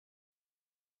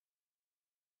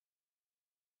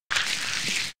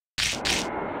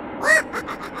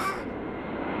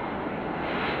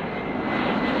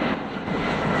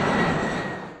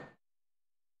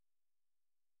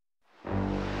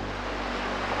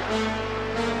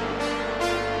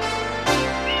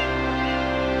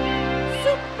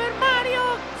Super Mario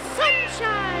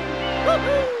Sunshine!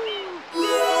 Woohoo!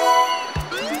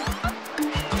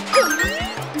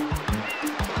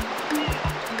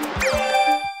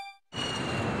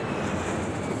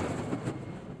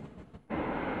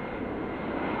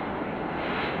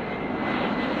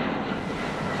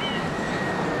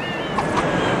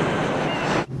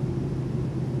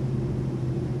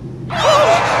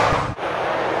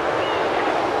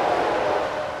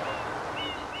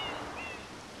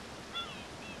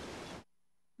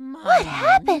 What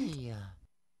happened?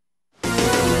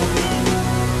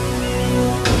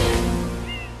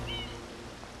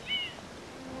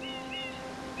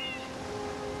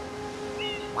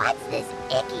 What's this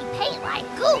icky paint-like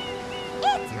goop?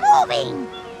 It's moving!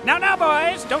 Now, now,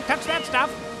 boys, don't touch that stuff.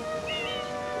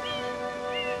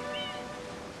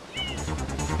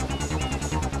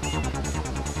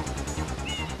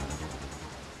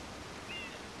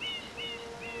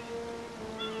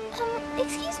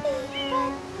 Excuse me,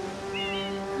 but...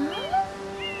 Huh?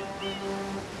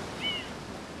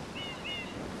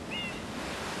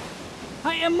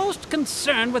 I am most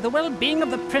concerned with the well-being of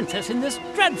the princess in this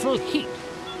dreadful heat.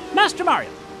 Master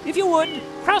Mario, if you would,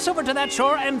 cross over to that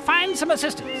shore and find some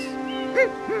assistance.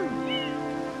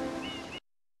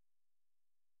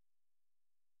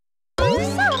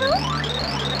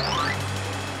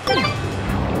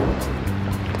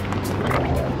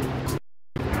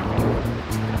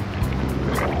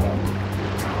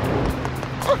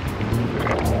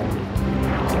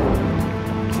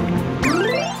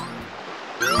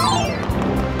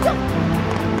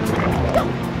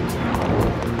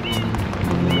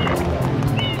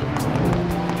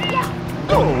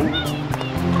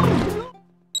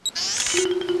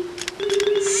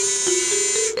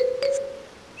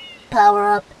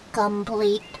 Power-up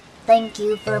complete. Thank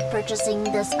you for purchasing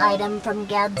this item from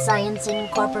GAD Science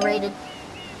Incorporated.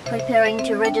 Preparing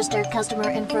to register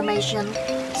customer information.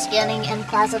 Scanning and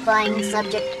classifying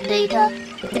subject data.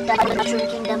 Mushroom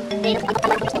Kingdom data.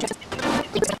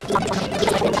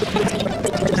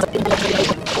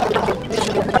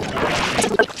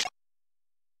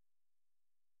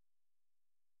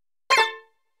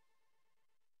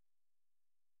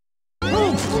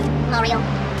 Mario.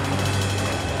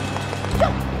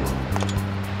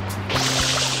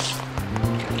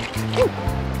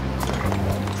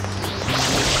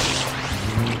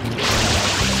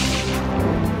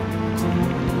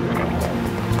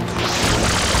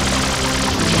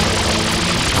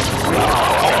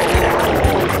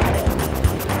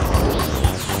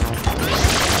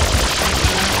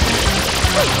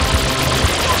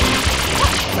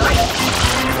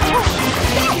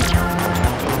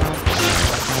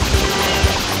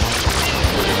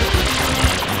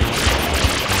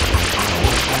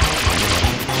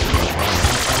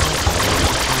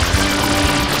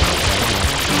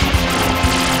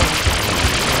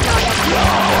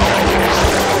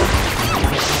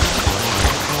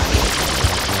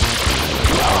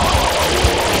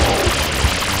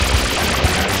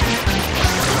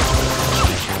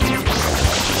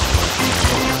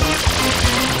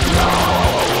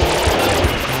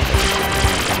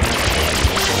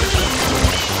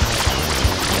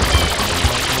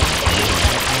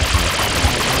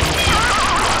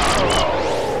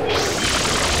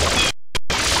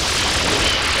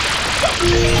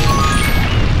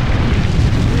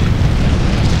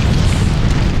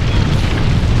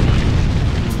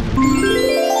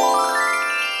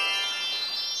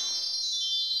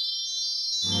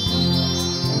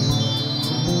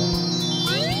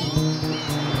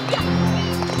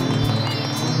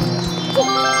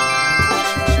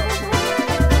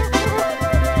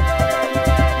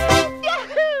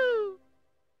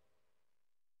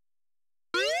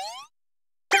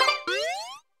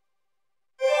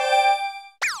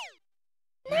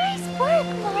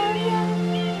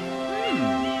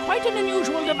 Quite an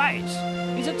unusual device.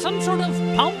 Is it some sort of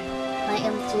pump? I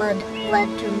am F.L.U.D,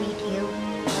 glad to meet you.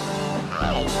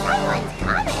 Hey, someone's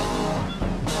coming!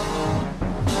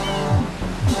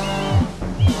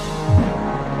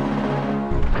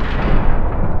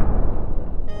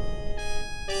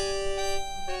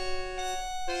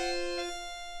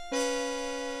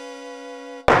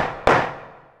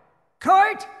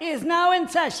 Court is now in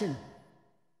session.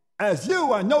 As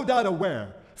you are no doubt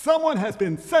aware, someone has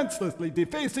been senselessly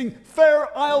defacing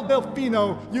fair Isle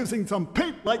Delfino using some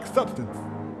paint-like substance.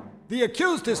 The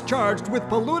accused is charged with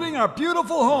polluting our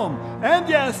beautiful home, and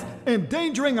yes,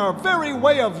 endangering our very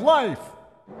way of life.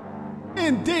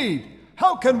 Indeed,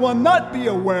 how can one not be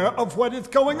aware of what is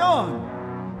going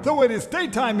on? Though it is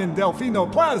daytime in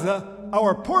Delfino Plaza,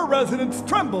 our poor residents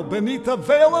tremble beneath a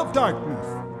veil of darkness.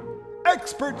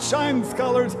 Expert shine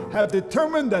scholars have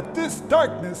determined that this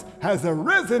darkness has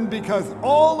arisen because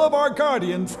all of our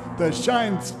guardians, the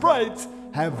shine sprites,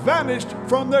 have vanished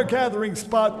from their gathering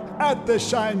spot at the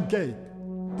shine gate.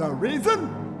 The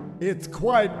reason? It's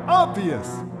quite obvious.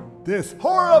 This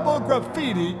horrible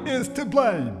graffiti is to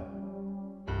blame.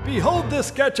 Behold this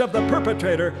sketch of the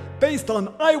perpetrator based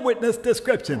on eyewitness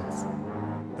descriptions.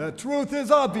 The truth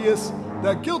is obvious.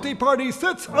 The guilty party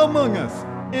sits among us.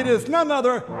 It is none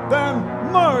other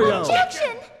than Mario.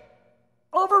 Objection!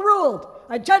 Overruled.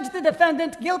 I judge the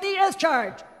defendant guilty as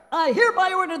charged. I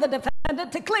hereby order the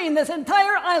defendant to clean this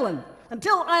entire island.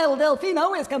 Until Isle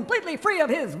Delfino is completely free of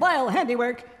his vile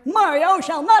handiwork, Mario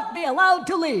shall not be allowed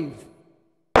to leave.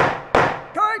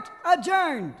 Court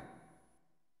adjourned.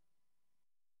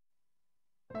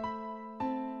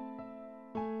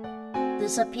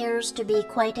 This appears to be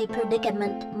quite a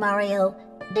predicament, Mario.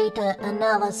 Data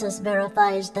analysis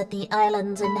verifies that the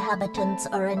island's inhabitants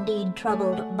are indeed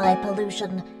troubled by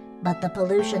pollution, but the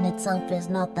pollution itself is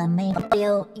not the main.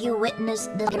 Mario, you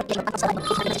witnessed the...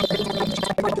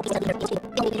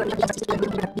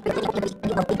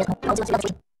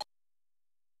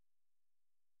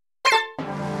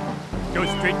 Go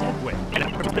straight that way.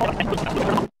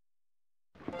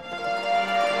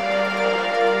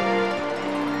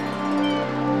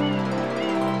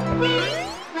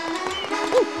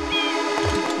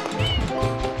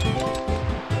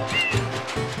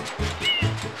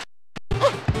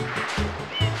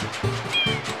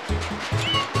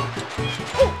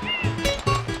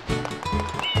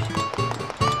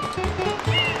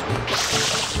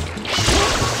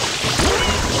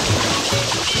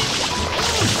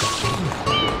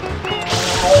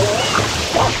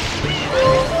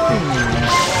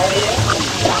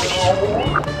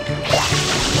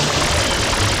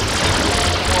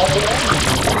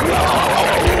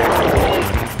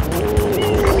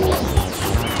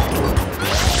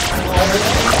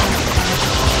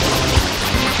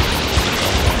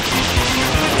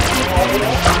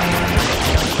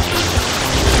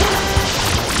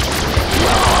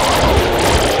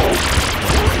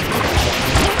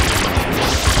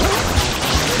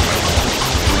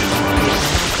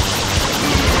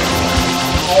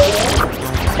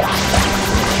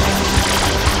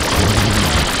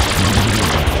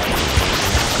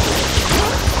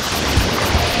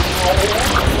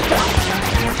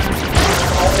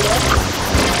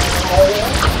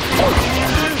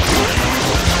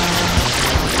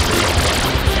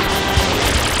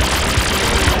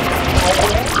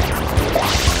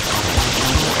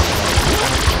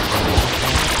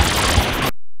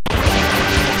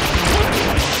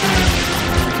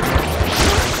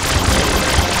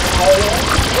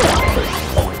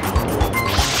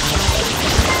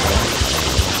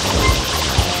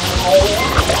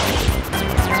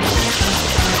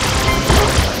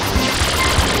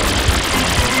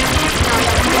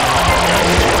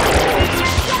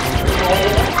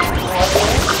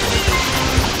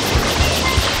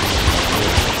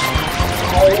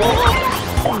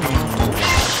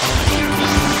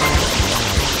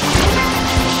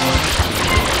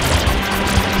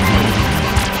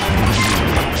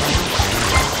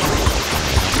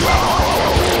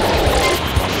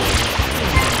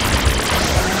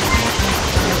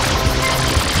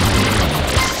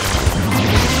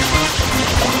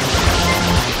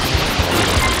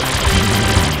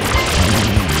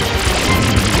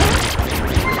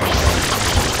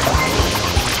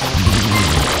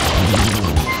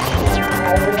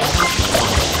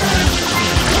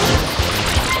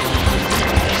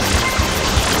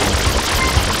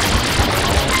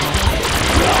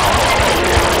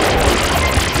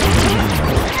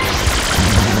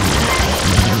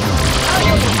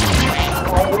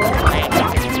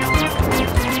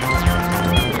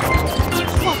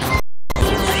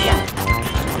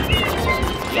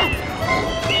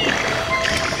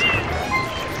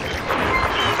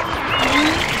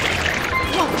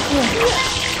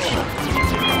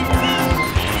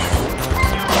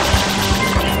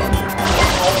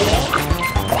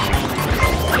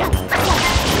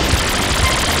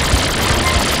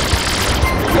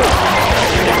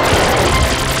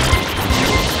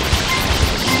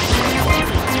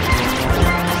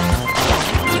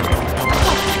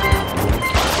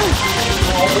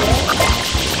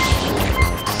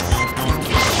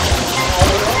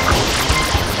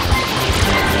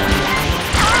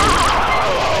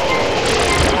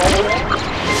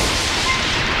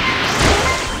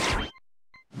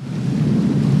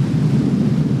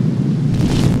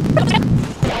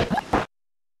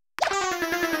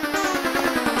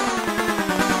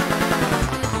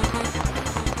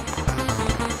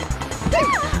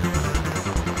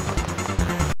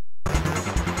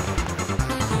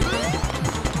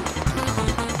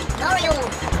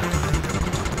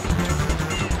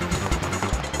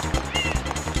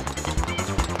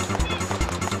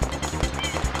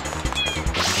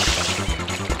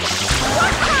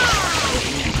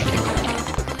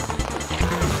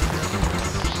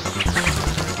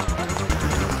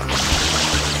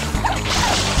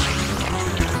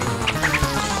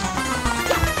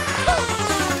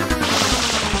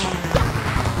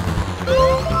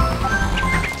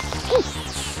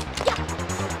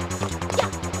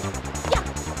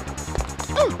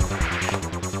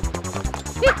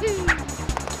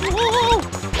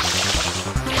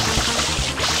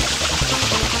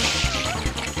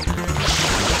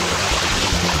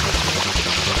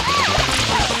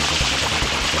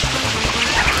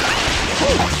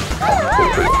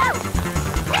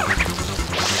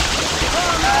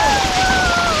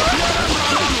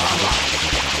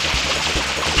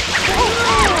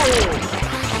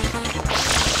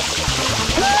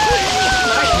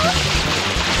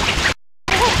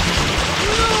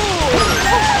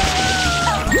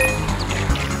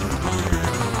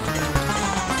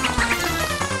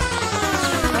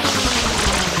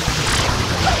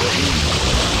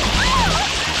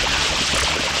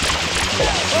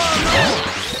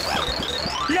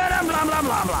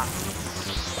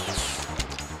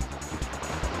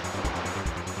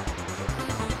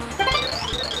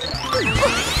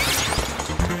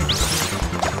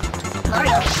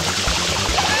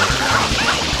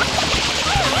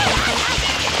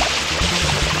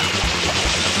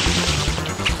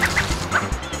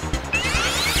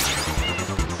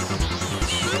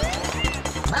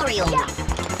 material.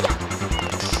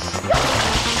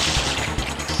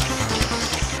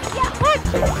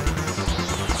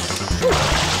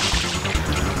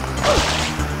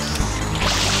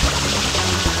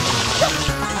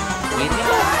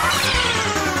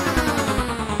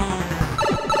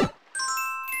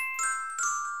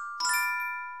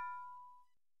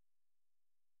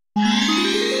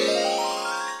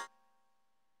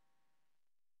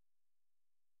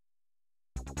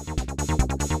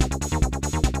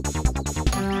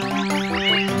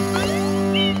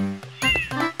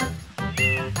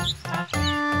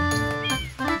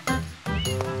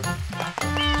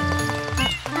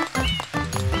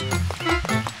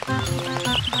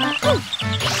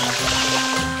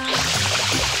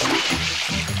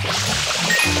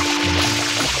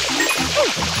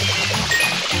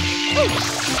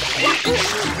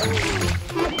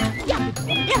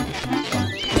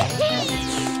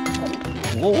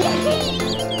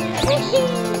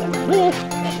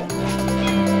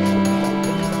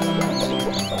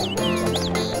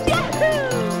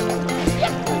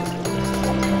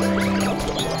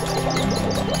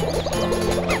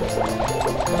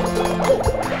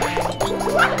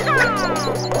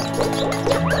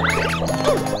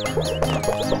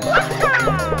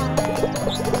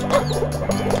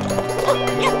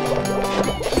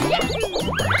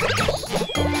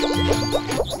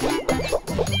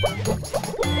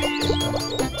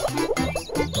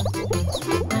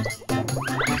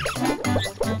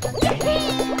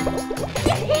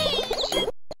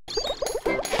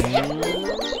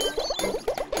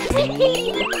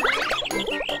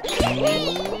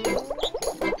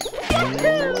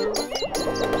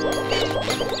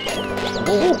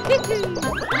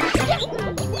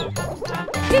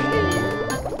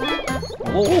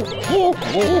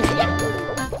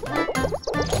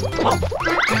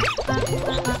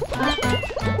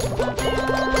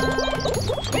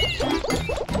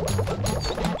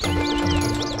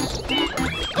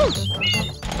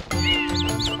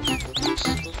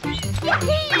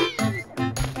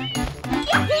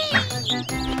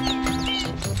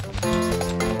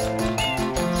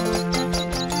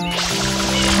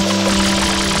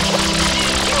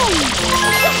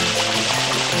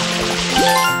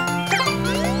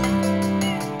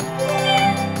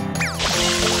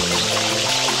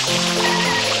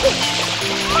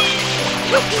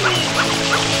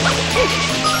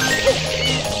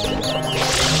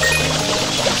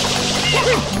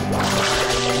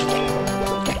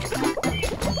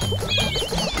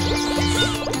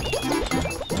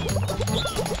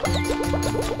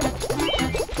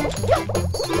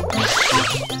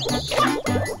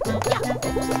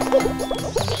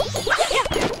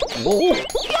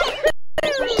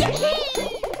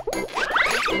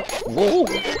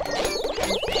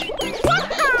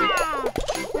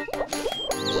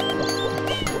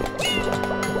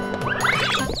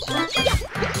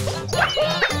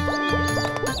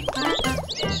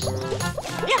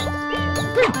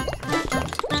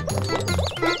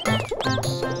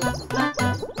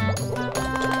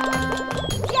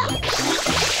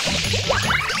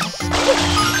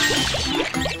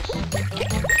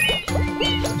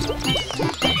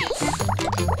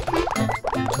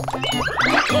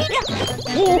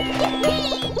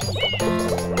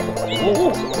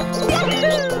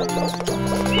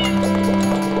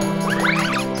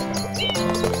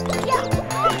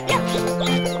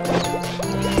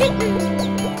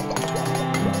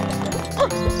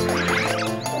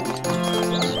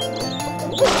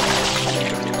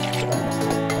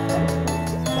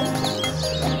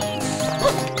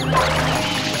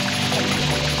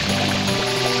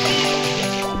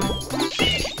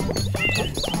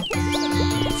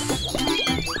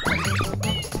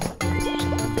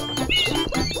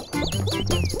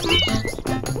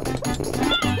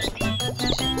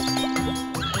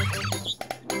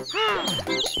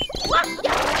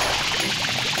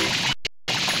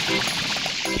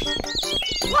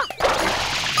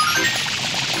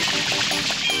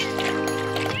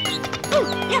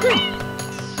 Yeah.